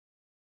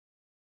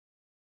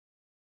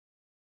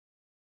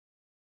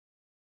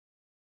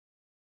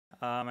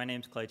My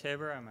name's Clay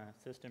Tabor. I'm an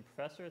assistant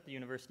professor at the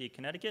University of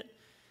Connecticut.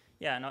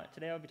 Yeah, and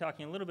today I'll be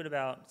talking a little bit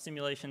about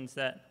simulations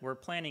that we're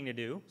planning to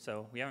do.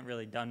 So we haven't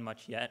really done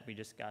much yet. We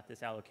just got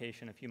this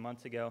allocation a few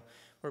months ago.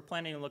 We're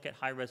planning to look at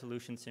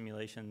high-resolution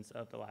simulations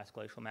of the Last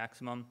Glacial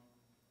Maximum.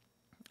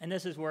 And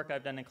this is work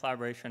I've done in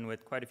collaboration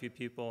with quite a few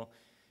people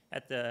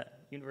at the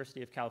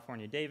University of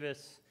California,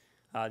 Davis,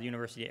 the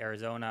University of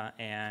Arizona,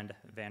 and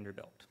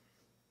Vanderbilt.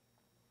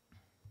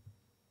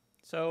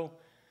 So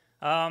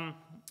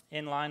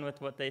in line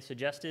with what they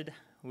suggested,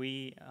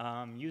 we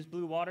use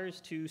blue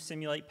waters to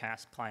simulate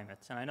past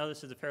climates. And I know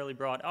this is a fairly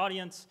broad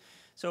audience,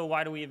 so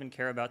why do we even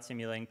care about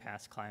simulating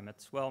past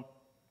climates? Well,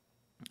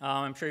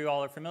 I'm sure you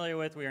all are familiar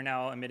with, we are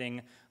now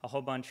emitting a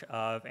whole bunch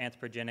of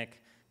anthropogenic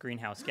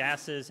greenhouse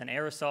gases and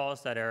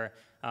aerosols that are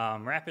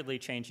rapidly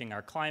changing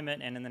our climate,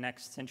 and in the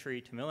next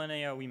century to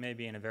millennia, we may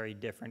be in a very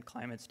different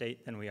climate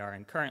state than we are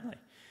in currently.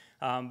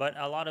 But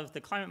a lot of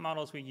the climate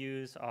models we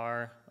use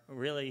are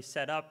really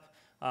set up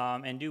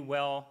and do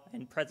well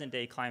in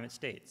present-day climate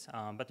states.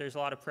 But there's a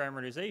lot of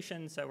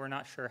parameterizations that we're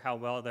not sure how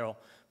well they'll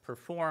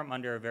perform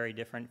under a very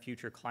different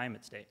future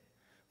climate state.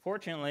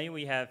 Fortunately,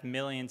 we have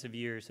millions of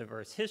years of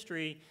Earth's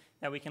history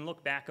that we can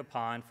look back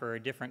upon for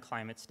different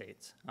climate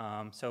states.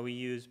 So we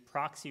use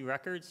proxy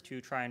records to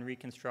try and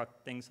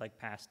reconstruct things like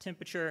past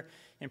temperature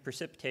and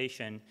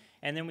precipitation,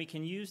 and then we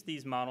can use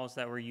these models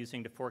that we're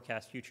using to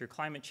forecast future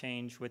climate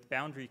change with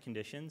boundary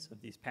conditions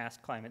of these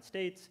past climate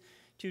states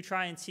to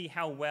try and see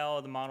how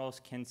well the models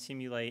can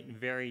simulate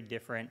very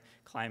different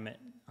climate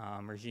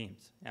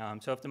regimes.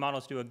 So if the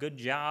models do a good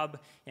job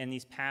in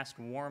these past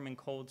warm and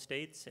cold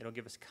states, it'll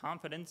give us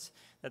confidence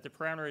that the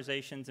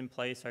parameterizations in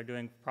place are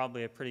doing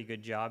probably a pretty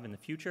good job in the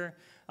future.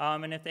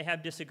 And if they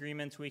have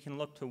disagreements, we can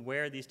look to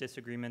where these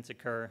disagreements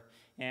occur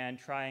and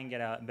try and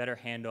get a better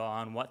handle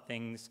on what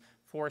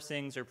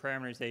forcings or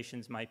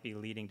parameterizations might be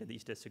leading to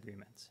these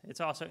disagreements. It's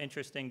also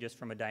interesting just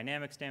from a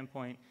dynamic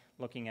standpoint,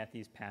 looking at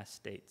these past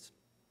states.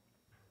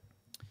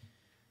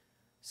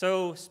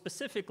 So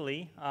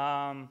specifically,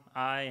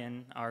 I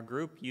and our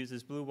group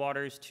uses blue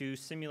waters to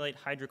simulate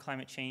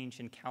hydroclimate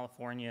change in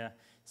California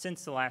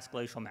since the last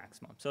glacial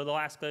maximum. So the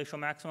last glacial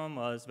maximum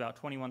was about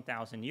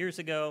 21,000 years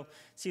ago.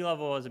 Sea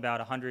level was about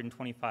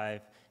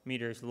 125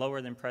 meters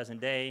lower than present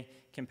day.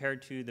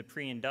 Compared to the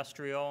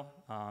pre-industrial,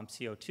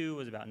 CO2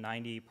 was about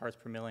 90 parts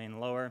per million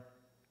lower.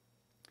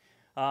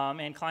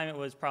 And climate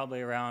was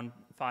probably around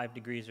 5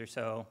 degrees or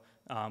so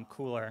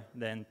cooler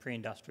than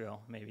pre-industrial,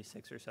 maybe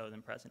 6 or so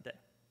than present day.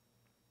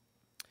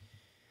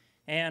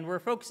 And we're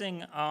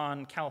focusing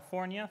on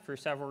California for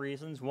several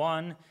reasons.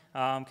 One,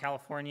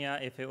 California,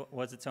 if it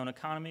was its own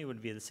economy,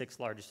 would be the 6th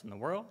largest in the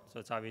world. So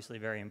it's obviously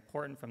very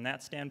important from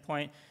that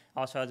standpoint.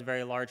 Also has a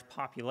very large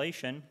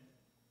population.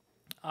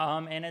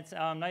 And it's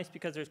nice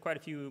because there's quite a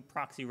few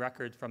proxy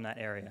records from that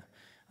area.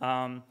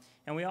 And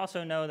we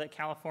also know that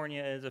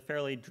California is a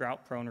fairly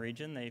drought-prone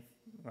region.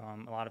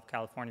 A lot of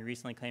California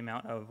recently came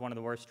out of one of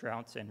the worst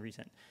droughts in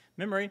recent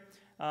memory.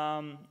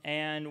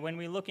 And when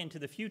we look into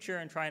the future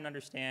and try and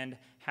understand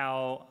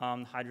how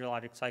the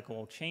hydrologic cycle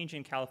will change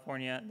in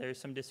California, there's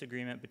some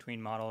disagreement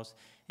between models.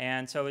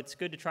 And so it's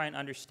good to try and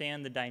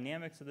understand the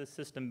dynamics of the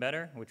system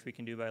better, which we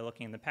can do by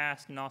looking in the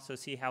past, and also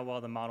see how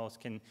well the models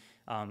can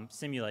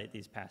simulate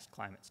these past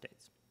climate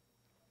states.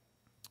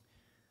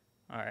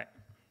 All right.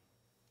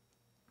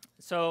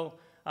 So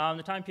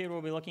the time period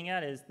we'll be looking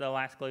at is the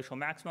last glacial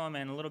maximum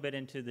and a little bit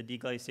into the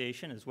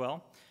deglaciation as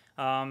well.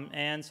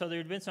 And so there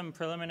had been some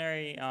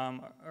preliminary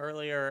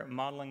earlier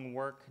modeling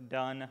work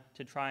done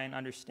to try and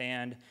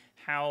understand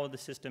how the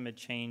system had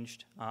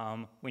changed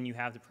when you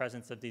have the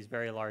presence of these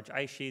very large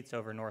ice sheets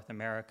over North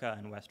America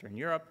and Western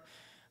Europe.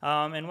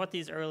 And what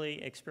these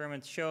early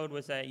experiments showed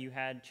was that you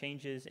had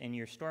changes in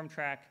your storm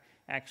track,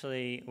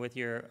 actually with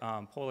your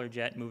polar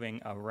jet moving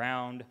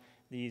around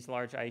these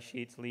large ice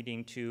sheets,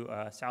 leading to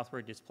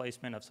southward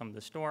displacement of some of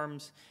the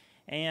storms.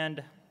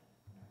 And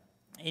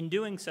in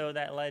doing so,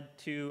 that led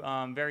to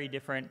very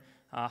different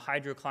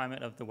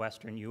hydroclimate of the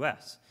western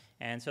US.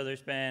 And so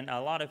there's been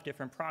a lot of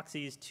different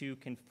proxies to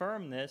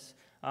confirm this,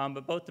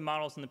 but both the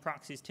models and the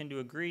proxies tend to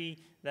agree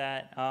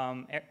that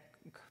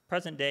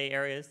present-day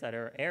areas that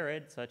are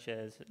arid, such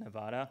as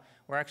Nevada,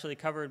 were actually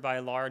covered by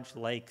large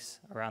lakes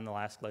around the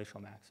last glacial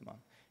maximum.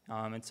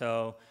 And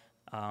so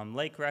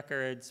lake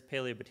records,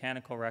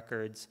 paleobotanical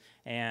records,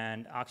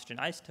 and oxygen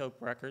isotope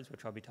records,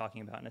 which I'll be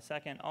talking about in a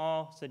second,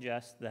 all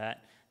suggest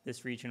that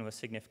this region was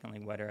significantly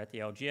wetter at the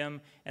LGM,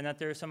 and that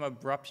there are some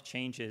abrupt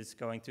changes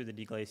going through the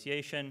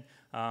deglaciation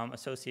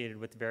associated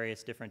with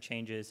various different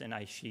changes in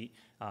ice sheet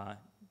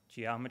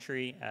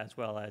geometry, as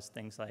well as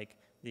things like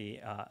the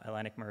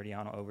Atlantic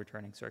meridional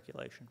overturning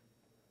circulation.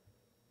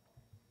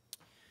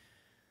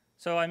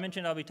 So I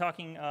mentioned I'll be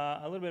talking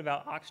a little bit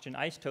about oxygen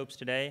isotopes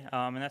today,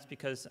 and that's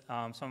because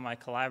some of my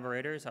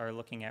collaborators are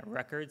looking at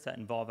records that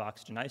involve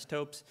oxygen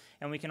isotopes,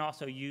 and we can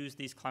also use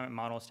these climate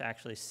models to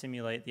actually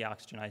simulate the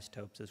oxygen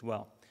isotopes as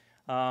well.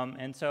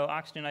 And so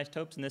oxygen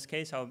isotopes, in this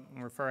case, I'm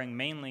referring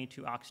mainly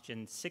to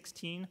oxygen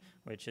 16,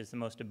 which is the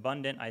most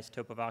abundant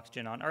isotope of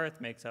oxygen on Earth,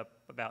 makes up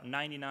about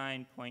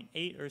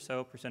 99.8 or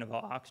so % of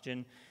all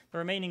oxygen. The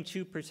remaining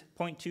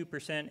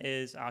 2.2%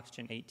 is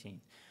oxygen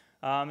 18.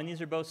 And these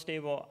are both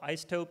stable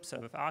isotopes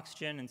of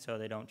oxygen, and so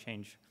they don't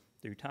change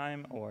through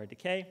time or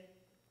decay.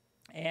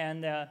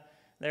 And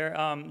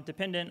they're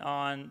dependent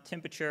on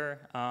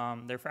temperature.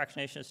 Their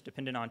fractionation is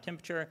dependent on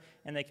temperature,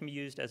 and they can be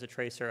used as a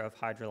tracer of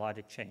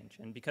hydrologic change.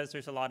 And because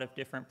there's a lot of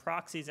different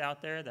proxies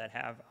out there that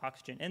have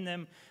oxygen in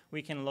them,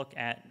 we can look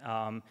at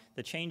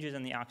the changes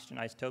in the oxygen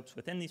isotopes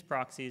within these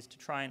proxies to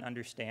try and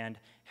understand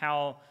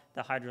how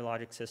the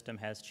hydrologic system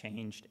has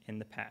changed in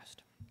the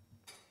past.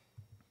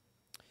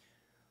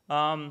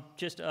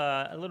 Just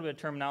a little bit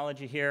of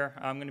terminology here.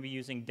 I'm going to be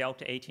using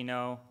delta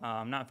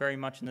 18O, not very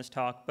much in this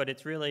talk, but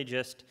it's really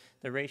just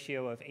the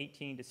ratio of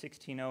 18 to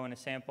 16O in a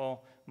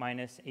sample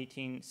minus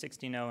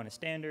 16O in a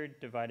standard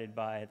divided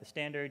by the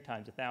standard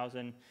times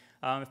 1,000.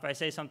 If I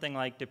say something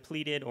like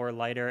depleted or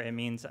lighter, it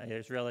means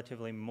there's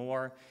relatively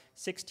more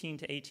 16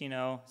 to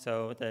 18O,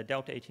 so the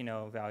delta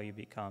 18O value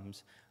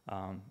becomes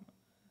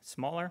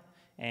smaller,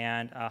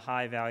 and a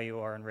high value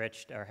or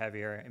enriched or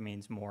heavier, it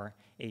means more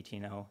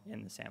 18O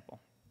in the sample.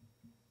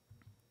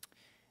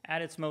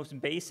 At its most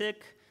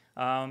basic,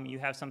 you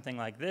have something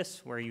like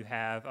this, where you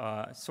have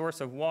a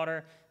source of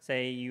water.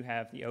 Say you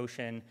have the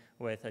ocean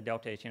with a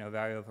delta 18O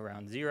value of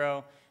around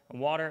 0.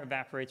 Water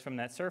evaporates from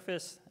that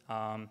surface.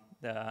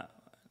 The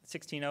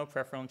 16O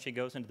preferentially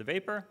goes into the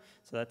vapor,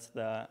 so that's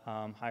the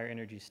higher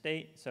energy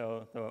state.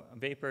 So the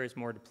vapor is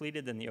more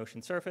depleted than the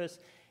ocean surface,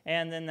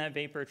 and then that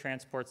vapor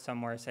transports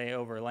somewhere, say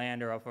over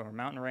land or over a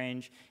mountain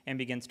range, and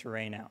begins to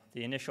rain out.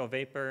 The initial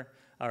vapor,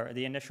 or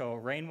the initial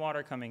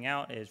rainwater coming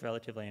out, is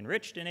relatively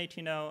enriched in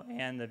 18O,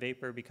 and the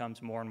vapor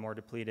becomes more and more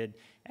depleted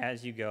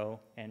as you go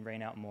and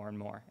rain out more and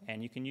more.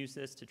 And you can use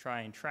this to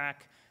try and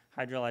track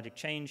hydrologic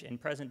change in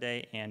present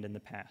day and in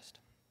the past.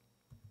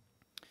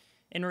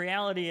 In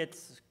reality,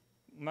 it's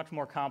much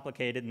more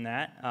complicated than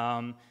that.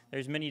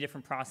 There's many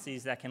different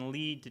processes that can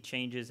lead to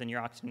changes in your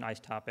oxygen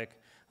isotopic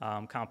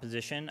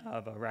composition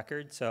of a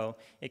record. So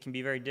it can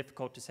be very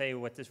difficult to say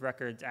what this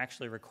record's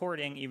actually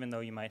recording, even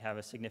though you might have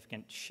a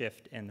significant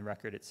shift in the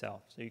record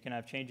itself. So you can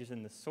have changes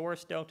in the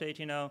source delta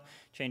 18O,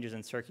 changes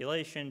in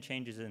circulation,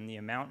 changes in the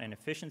amount and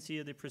efficiency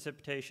of the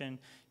precipitation,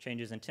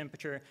 changes in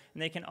temperature,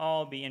 and they can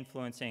all be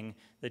influencing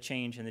the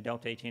change in the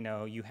delta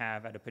 18O you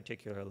have at a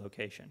particular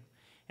location.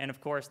 And of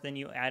course, then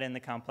you add in the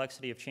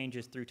complexity of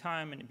changes through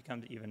time, and it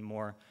becomes even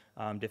more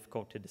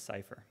difficult to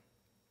decipher.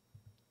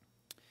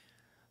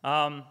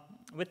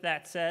 With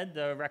that said,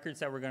 the records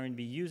that we're going to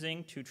be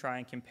using to try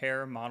and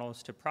compare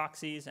models to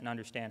proxies and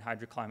understand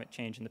hydroclimate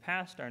change in the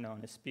past are known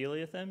as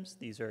speleothems.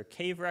 These are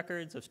cave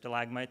records of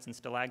stalagmites and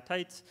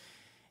stalactites,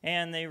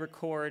 and they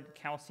record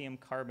calcium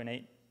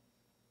carbonate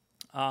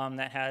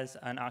that has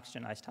an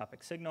oxygen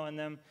isotopic signal in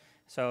them.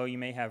 So you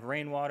may have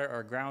rainwater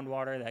or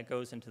groundwater that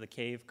goes into the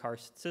cave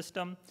karst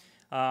system,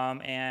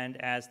 and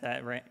as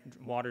that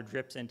water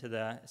drips into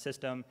the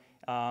system,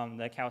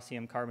 the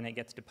calcium carbonate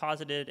gets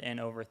deposited, and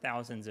over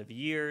thousands of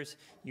years,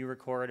 you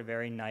record a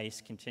very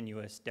nice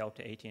continuous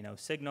delta 18O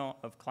signal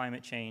of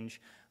climate change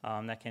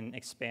that can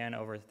expand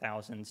over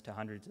thousands to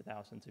hundreds of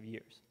thousands of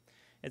years.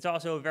 It's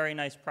also a very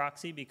nice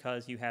proxy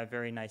because you have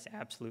very nice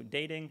absolute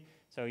dating.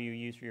 So you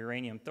use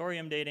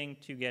uranium-thorium dating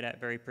to get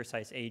at very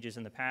precise ages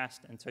in the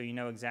past, and so you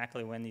know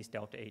exactly when these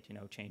delta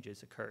 18O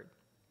changes occurred.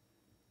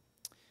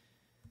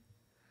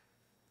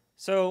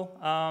 So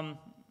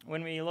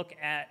when we look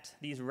at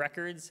these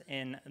records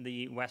in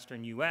the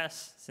western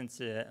US since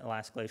the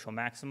last glacial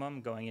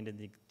maximum going into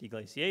the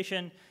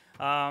deglaciation,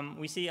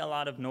 we see a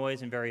lot of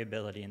noise and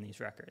variability in these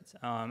records.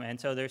 And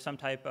so there's some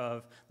type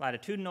of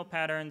latitudinal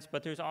patterns,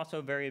 but there's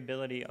also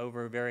variability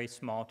over very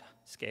small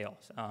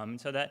scales.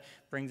 So that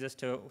brings us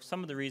to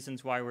some of the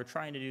reasons why we're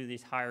trying to do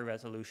these higher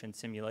resolution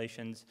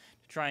simulations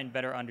to try and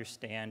better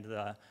understand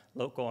the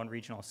local and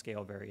regional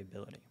scale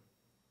variability.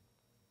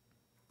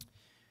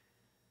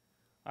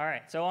 All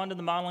right, so on to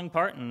the modeling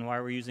part and why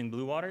we're using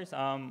blue waters.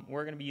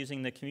 We're going to be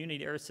using the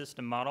Community Earth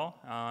System model.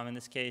 In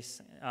this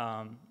case,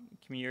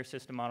 Community Earth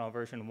System model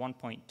version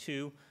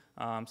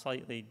 1.2,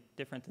 slightly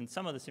different than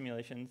some of the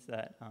simulations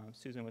that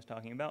Susan was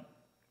talking about.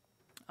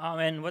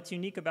 And what's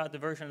unique about the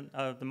version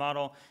of the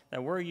model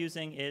that we're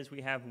using is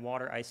we have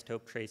water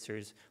isotope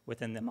tracers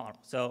within the model.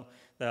 So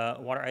the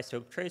water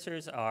isotope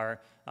tracers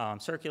are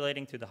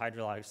circulating through the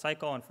hydrologic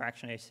cycle and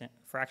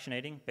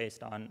fractionating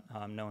based on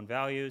known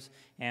values,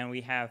 and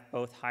we have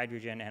both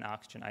hydrogen and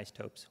oxygen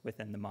isotopes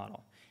within the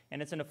model.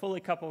 And it's in a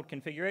fully coupled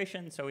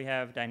configuration, so we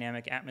have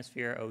dynamic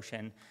atmosphere,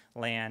 ocean,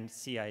 land,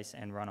 sea ice,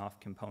 and runoff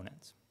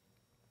components.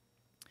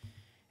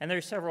 And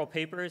there's several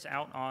papers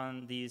out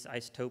on these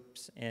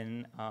isotopes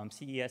in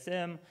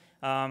CESM,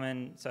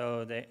 and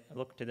so they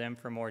look to them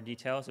for more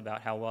details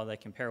about how well they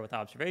compare with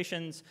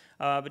observations.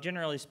 But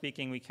generally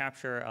speaking, we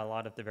capture a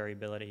lot of the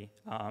variability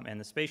and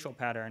the spatial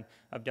pattern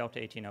of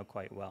delta 18O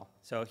quite well.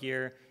 So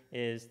here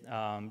is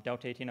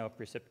delta 18O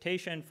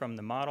precipitation from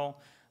the model.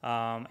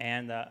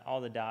 and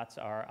all the dots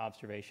are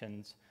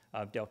observations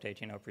of delta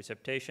H&O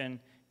precipitation.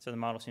 So the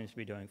model seems to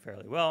be doing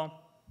fairly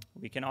well.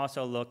 We can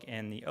also look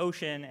in the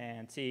ocean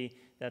and see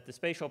that the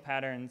spatial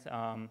patterns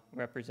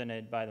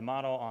represented by the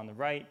model on the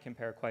right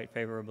compare quite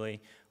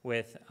favorably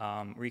with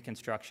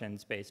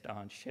reconstructions based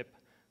on ship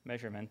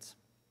measurements.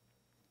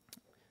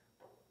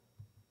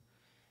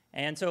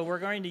 And so we're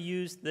going to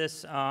use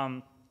this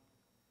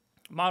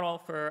model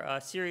for a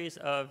series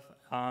of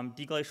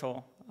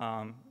deglacial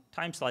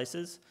time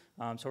slices.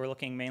 So we're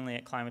looking mainly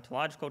at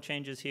climatological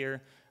changes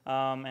here,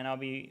 and I'll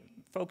be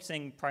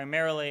focusing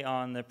primarily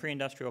on the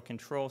pre-industrial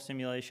control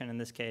simulation in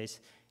this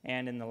case,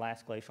 and in the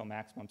Last Glacial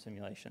Maximum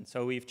simulation.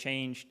 So we've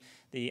changed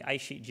the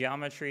ice sheet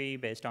geometry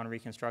based on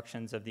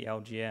reconstructions of the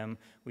LGM.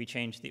 We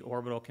changed the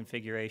orbital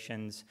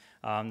configurations,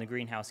 the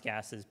greenhouse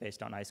gases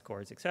based on ice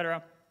cores, et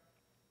cetera.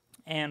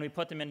 And we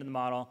put them into the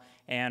model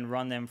and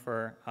run them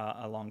for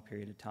a long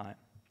period of time.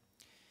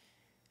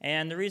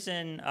 And the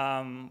reason,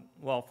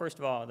 well, first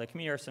of all, the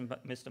community Earth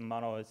system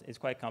model is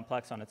quite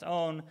complex on its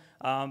own,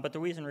 but the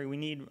reason we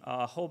need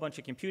a whole bunch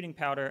of computing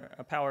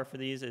power for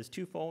these is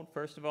twofold.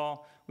 First of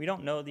all, we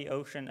don't know the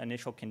ocean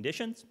initial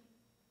conditions.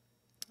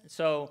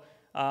 So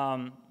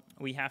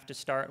we have to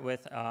start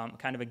with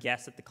kind of a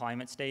guess at the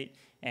climate state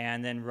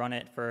and then run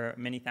it for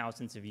many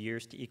thousands of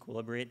years to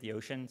equilibrate the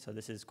ocean. So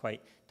this is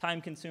quite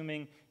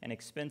time-consuming and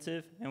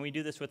expensive. And we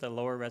do this with a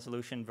lower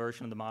resolution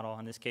version of the model,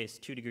 in this case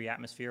 2-degree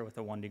atmosphere with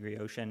a 1-degree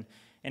ocean,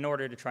 in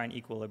order to try and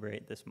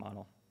equilibrate this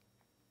model.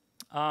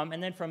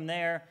 And then from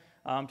there,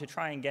 to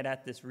try and get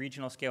at this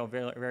regional scale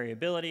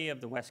variability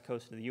of the west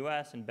coast of the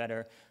US and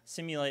better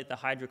simulate the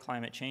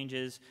hydroclimate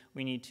changes,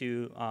 we need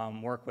to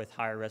work with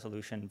higher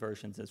resolution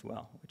versions as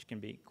well, which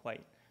can be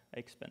quite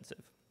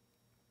expensive.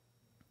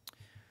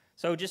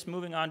 So just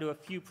moving on to a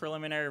few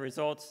preliminary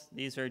results.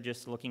 These are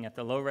just looking at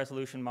the low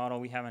resolution model.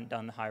 We haven't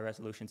done the high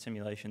resolution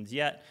simulations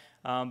yet,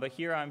 but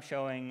here I'm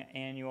showing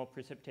annual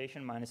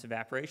precipitation minus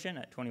evaporation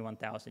at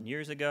 21,000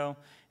 years ago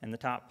in the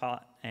top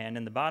plot, and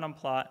in the bottom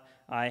plot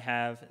I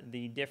have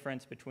the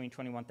difference between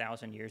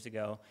 21,000 years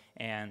ago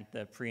and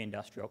the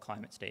pre-industrial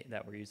climate state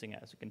that we're using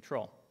as a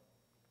control.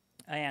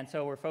 And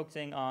so we're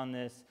focusing on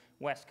this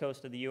west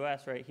coast of the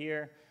US right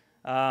here.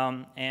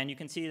 And you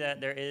can see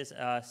that there is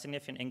a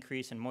significant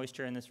increase in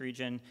moisture in this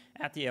region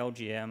at the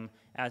LGM,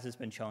 as has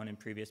been shown in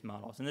previous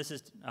models. And this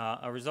is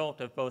a result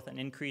of both an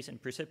increase in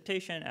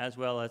precipitation as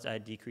well as a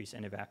decrease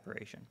in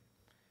evaporation.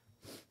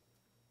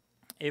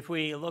 If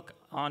we look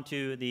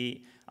onto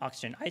the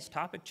oxygen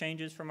isotopic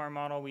changes from our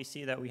model, we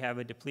see that we have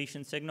a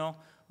depletion signal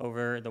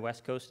over the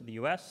west coast of the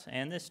US,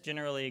 and this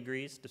generally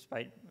agrees,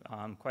 despite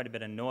quite a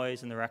bit of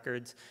noise in the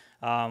records,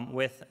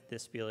 with the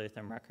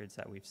speleothem records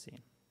that we've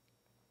seen.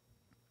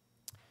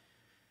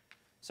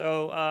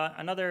 So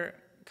another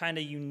kind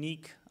of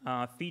unique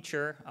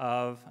feature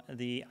of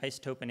the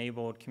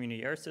isotope-enabled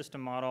community Earth system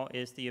model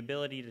is the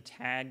ability to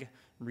tag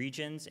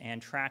regions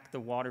and track the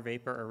water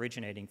vapor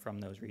originating from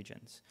those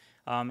regions.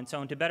 And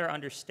so to better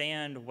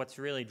understand what's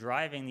really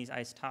driving these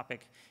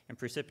isotopic and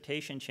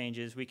precipitation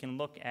changes, we can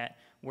look at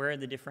where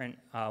the different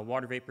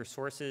water vapor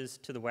sources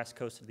to the west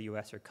coast of the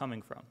US are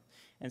coming from.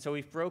 And so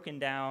we've broken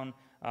down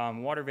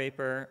water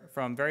vapor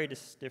from very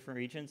different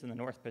regions in the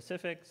North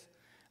Pacific,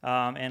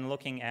 and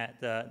looking at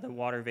the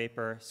water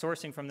vapor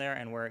sourcing from there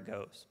and where it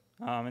goes.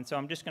 And so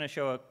I'm just going to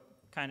show a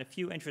kind of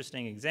few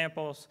interesting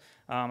examples.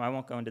 I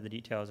won't go into the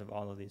details of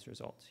all of these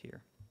results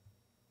here.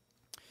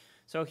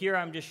 So here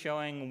I'm just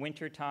showing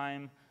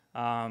wintertime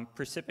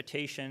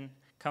precipitation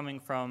coming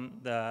from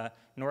the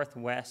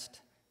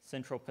Northwest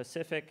Central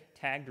Pacific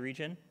tagged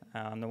region,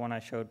 the one I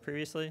showed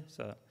previously,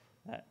 so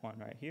that one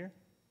right here,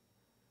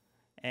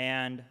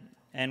 and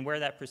where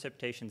that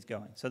precipitation is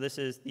going. So this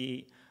is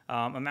the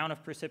amount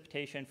of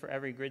precipitation for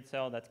every grid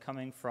cell that's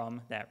coming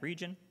from that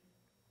region.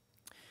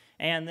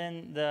 And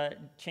then the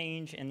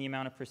change in the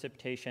amount of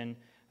precipitation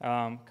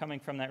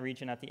coming from that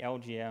region at the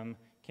LGM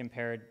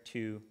compared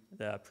to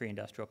the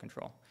pre-industrial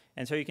control.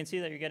 And so you can see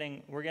that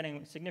we're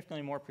getting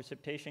significantly more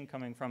precipitation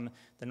coming from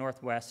the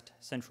Northwest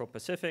Central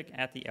Pacific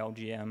at the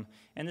LGM,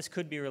 and this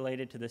could be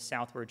related to the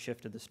southward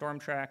shift of the storm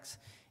tracks.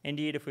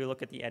 Indeed, if we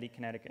look at the eddy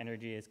kinetic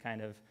energy as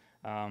kind of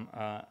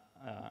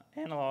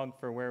analog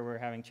for where we're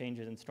having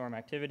changes in storm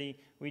activity,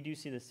 we do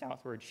see the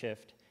southward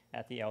shift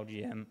at the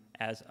LGM,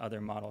 as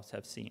other models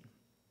have seen.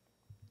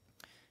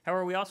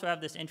 However, we also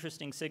have this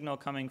interesting signal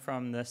coming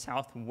from the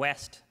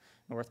southwest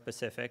North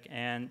Pacific,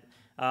 and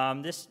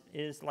this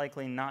is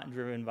likely not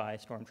driven by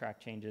storm track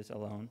changes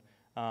alone.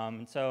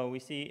 And so we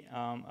see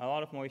a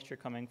lot of moisture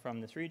coming from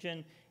this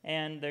region,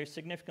 and there's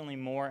significantly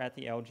more at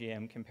the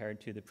LGM compared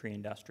to the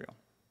pre-industrial.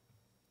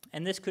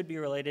 And this could be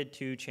related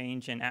to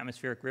change in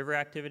atmospheric river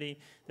activity.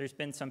 There's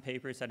been some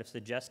papers that have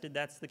suggested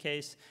that's the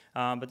case,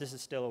 but this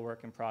is still a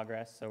work in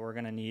progress, so we're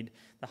going to need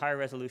the higher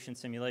resolution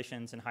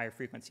simulations and higher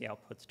frequency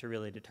outputs to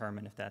really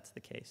determine if that's the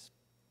case.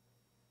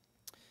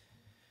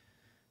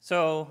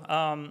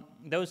 So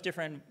those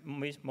different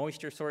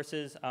moisture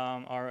sources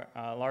are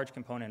a large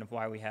component of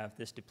why we have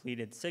this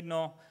depleted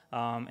signal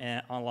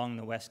along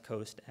the west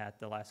coast at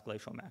the last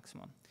glacial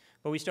maximum.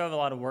 But we still have a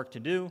lot of work to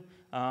do.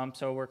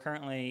 So we're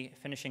currently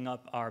finishing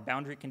up our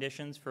boundary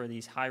conditions for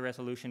these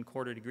high-resolution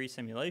quarter-degree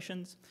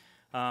simulations.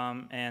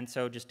 And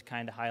so just to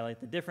kind of highlight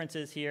the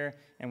differences here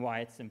and why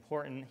it's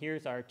important,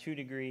 here's our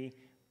 2-degree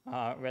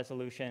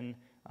resolution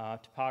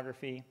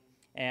topography.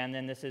 And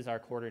then this is our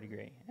quarter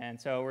degree. And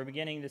so we're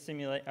beginning to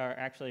simulate, or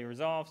actually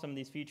resolve some of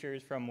these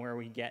features from where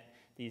we get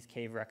these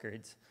cave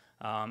records.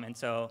 And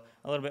so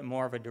a little bit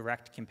more of a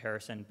direct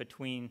comparison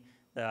between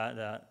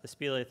the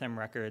speleothem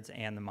records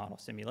and the model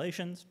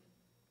simulations.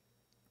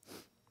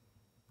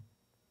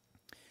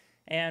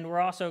 And we're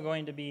also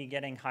going to be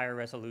getting higher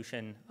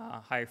resolution,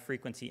 higher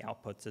frequency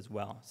outputs as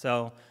well.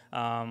 So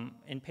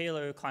in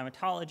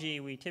paleoclimatology,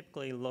 we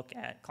typically look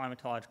at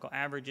climatological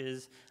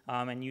averages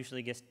and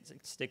usually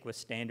stick with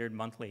standard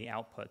monthly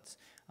outputs.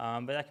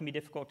 But that can be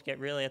difficult to get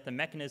really at the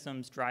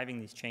mechanisms driving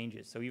these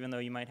changes. So even though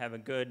you might have a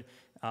good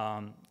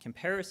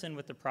comparison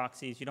with the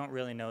proxies, you don't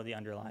really know the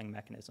underlying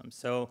mechanisms.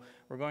 So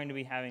we're going to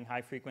be having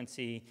high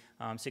frequency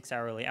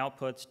 6-hourly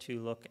outputs to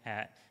look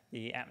at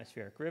the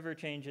atmospheric river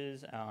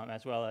changes,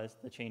 as well as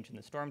the change in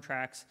the storm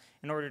tracks,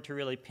 in order to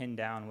really pin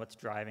down what's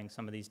driving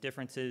some of these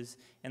differences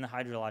in the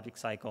hydrologic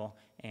cycle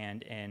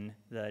and in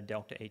the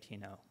delta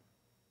 18O.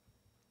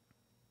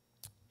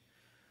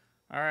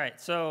 All right,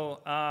 so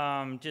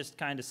just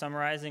kind of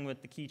summarizing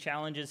with the key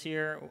challenges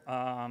here,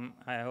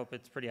 I hope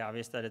it's pretty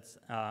obvious that it's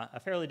a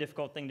fairly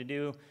difficult thing to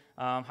do.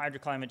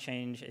 Hydroclimate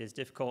change is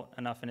difficult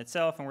enough in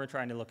itself, and we're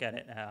trying to look at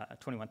it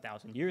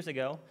 21,000 years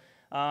ago.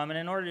 And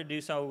in order to do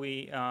so,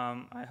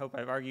 I hope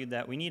I've argued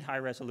that we need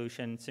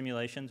high-resolution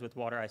simulations with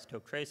water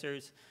isotope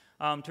tracers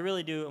to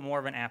really do more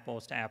of an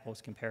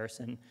apples-to-apples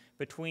comparison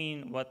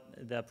between what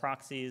the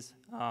proxies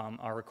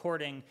are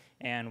recording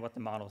and what the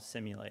model is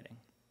simulating.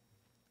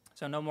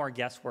 So no more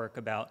guesswork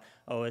about,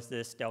 oh, is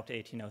this delta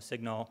 18O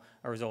signal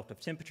a result of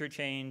temperature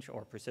change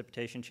or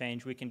precipitation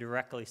change? We can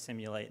directly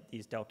simulate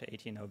these delta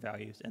 18O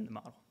values in the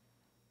model.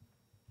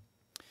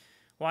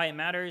 Why it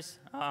matters,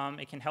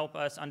 it can help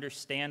us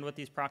understand what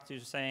these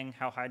proxies are saying,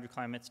 how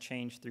hydroclimates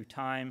change through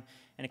time,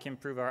 and it can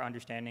improve our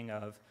understanding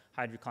of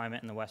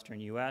hydroclimate in the western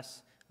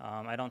US.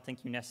 I don't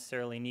think you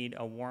necessarily need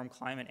a warm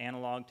climate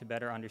analog to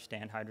better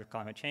understand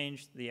hydroclimate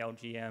change. The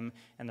LGM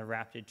and the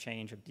rapid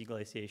change of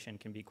deglaciation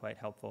can be quite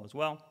helpful as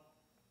well.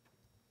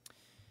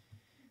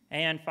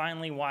 And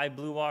finally, why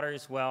blue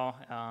waters? Well,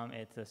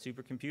 it's a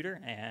supercomputer,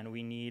 and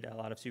we need a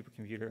lot of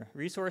supercomputer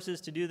resources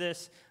to do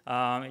this.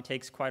 It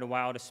takes quite a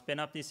while to spin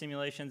up these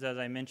simulations, as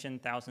I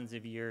mentioned, thousands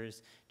of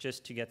years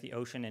just to get the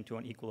ocean into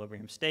an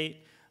equilibrium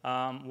state.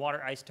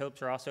 Water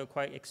isotopes are also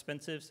quite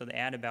expensive, so they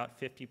add about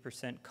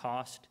 50%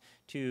 cost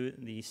to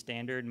the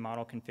standard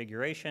model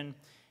configuration.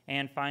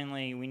 And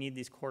finally, we need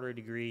these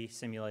quarter-degree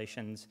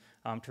simulations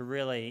to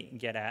really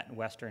get at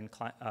Western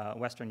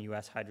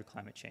US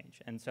hydroclimate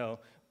change. And so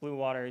Blue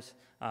Waters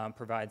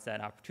provides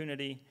that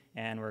opportunity,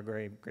 and we're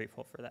very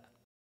grateful for that.